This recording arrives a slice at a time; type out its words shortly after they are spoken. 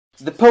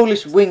The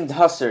Polish Winged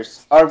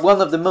Hussars are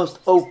one of the most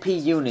OP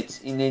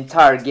units in the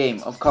entire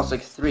game of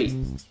Cossacks 3.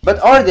 But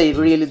are they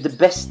really the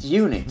best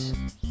unit?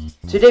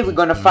 Today we're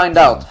gonna find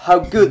out how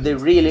good they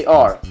really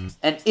are,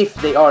 and if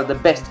they are the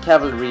best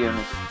cavalry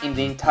unit in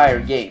the entire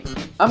game.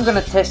 I'm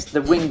gonna test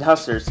the Winged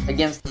Hussars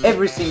against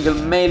every single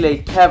melee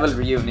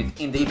cavalry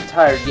unit in the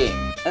entire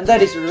game. And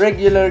that is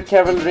regular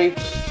cavalry,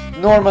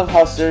 normal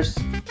hussars,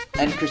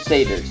 and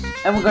crusaders.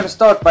 And we're gonna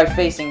start by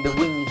facing the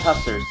Winged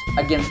Hussars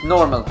against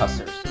normal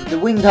hussars. The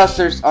Winged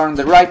Hussars are on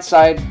the right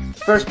side.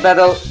 First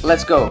battle,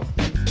 let's go!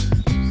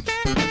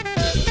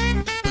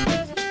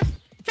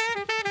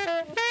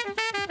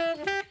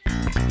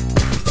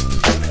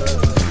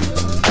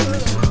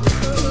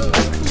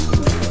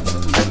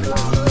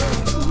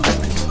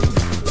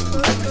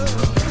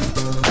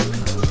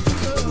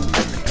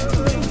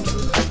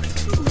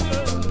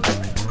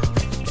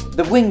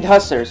 The Winged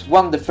Hussars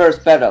won the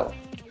first battle.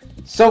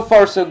 So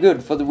far so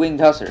good for the Winged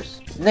Hussars.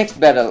 Next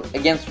battle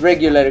against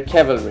regular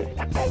cavalry.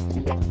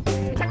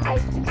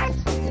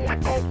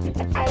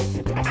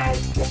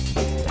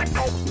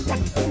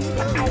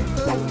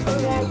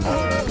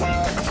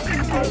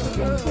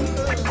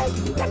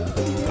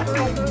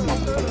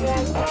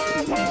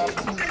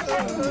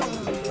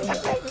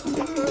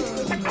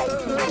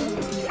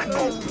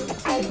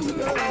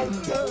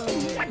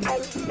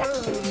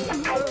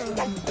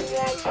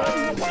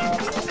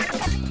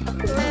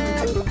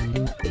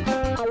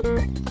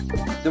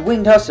 The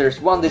Winged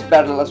Hussars won this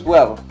battle as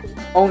well.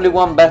 Only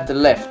one battle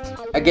left,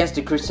 against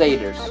the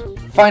Crusaders.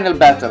 Final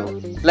battle,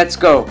 let's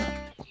go!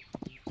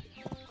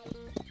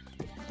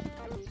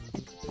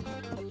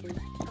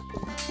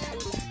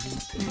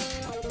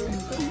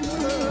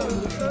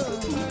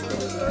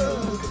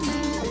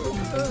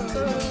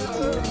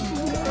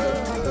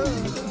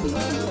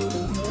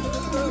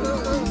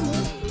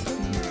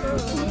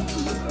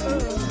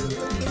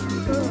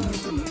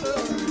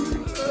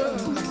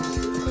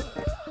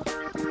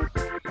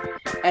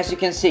 As you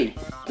can see,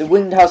 the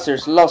Winged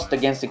Hussars lost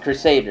against the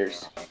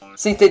Crusaders.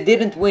 Since they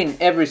didn't win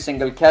every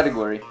single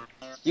category,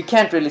 you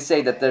can't really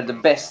say that they're the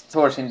best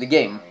horse in the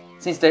game,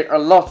 since they're a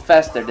lot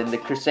faster than the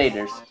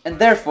Crusaders. And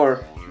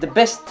therefore, the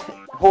best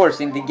horse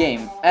in the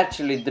game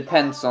actually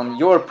depends on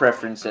your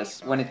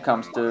preferences when it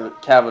comes to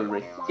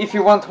cavalry. If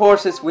you want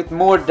horses with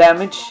more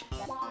damage,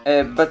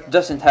 but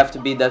doesn't have to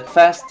be that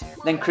fast,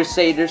 then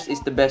Crusaders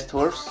is the best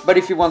horse. But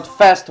if you want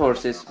fast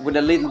horses with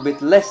a little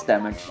bit less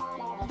damage,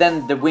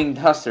 then the Winged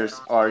Hussars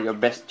are your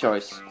best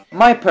choice.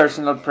 My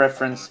personal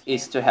preference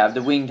is to have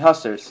the Winged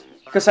Hussars,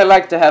 because I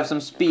like to have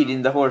some speed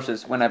in the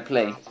horses when I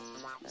play.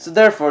 So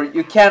therefore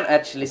you can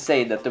actually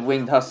say that the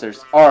Winged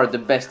Hussars are the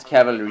best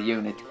cavalry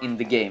unit in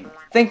the game.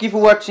 Thank you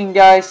for watching,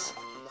 guys.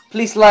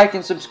 Please like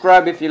and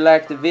subscribe if you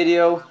liked the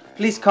video.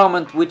 Please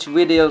comment which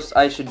videos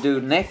I should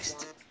do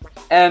next.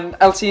 And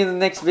I'll see you in the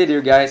next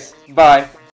video, guys. Bye.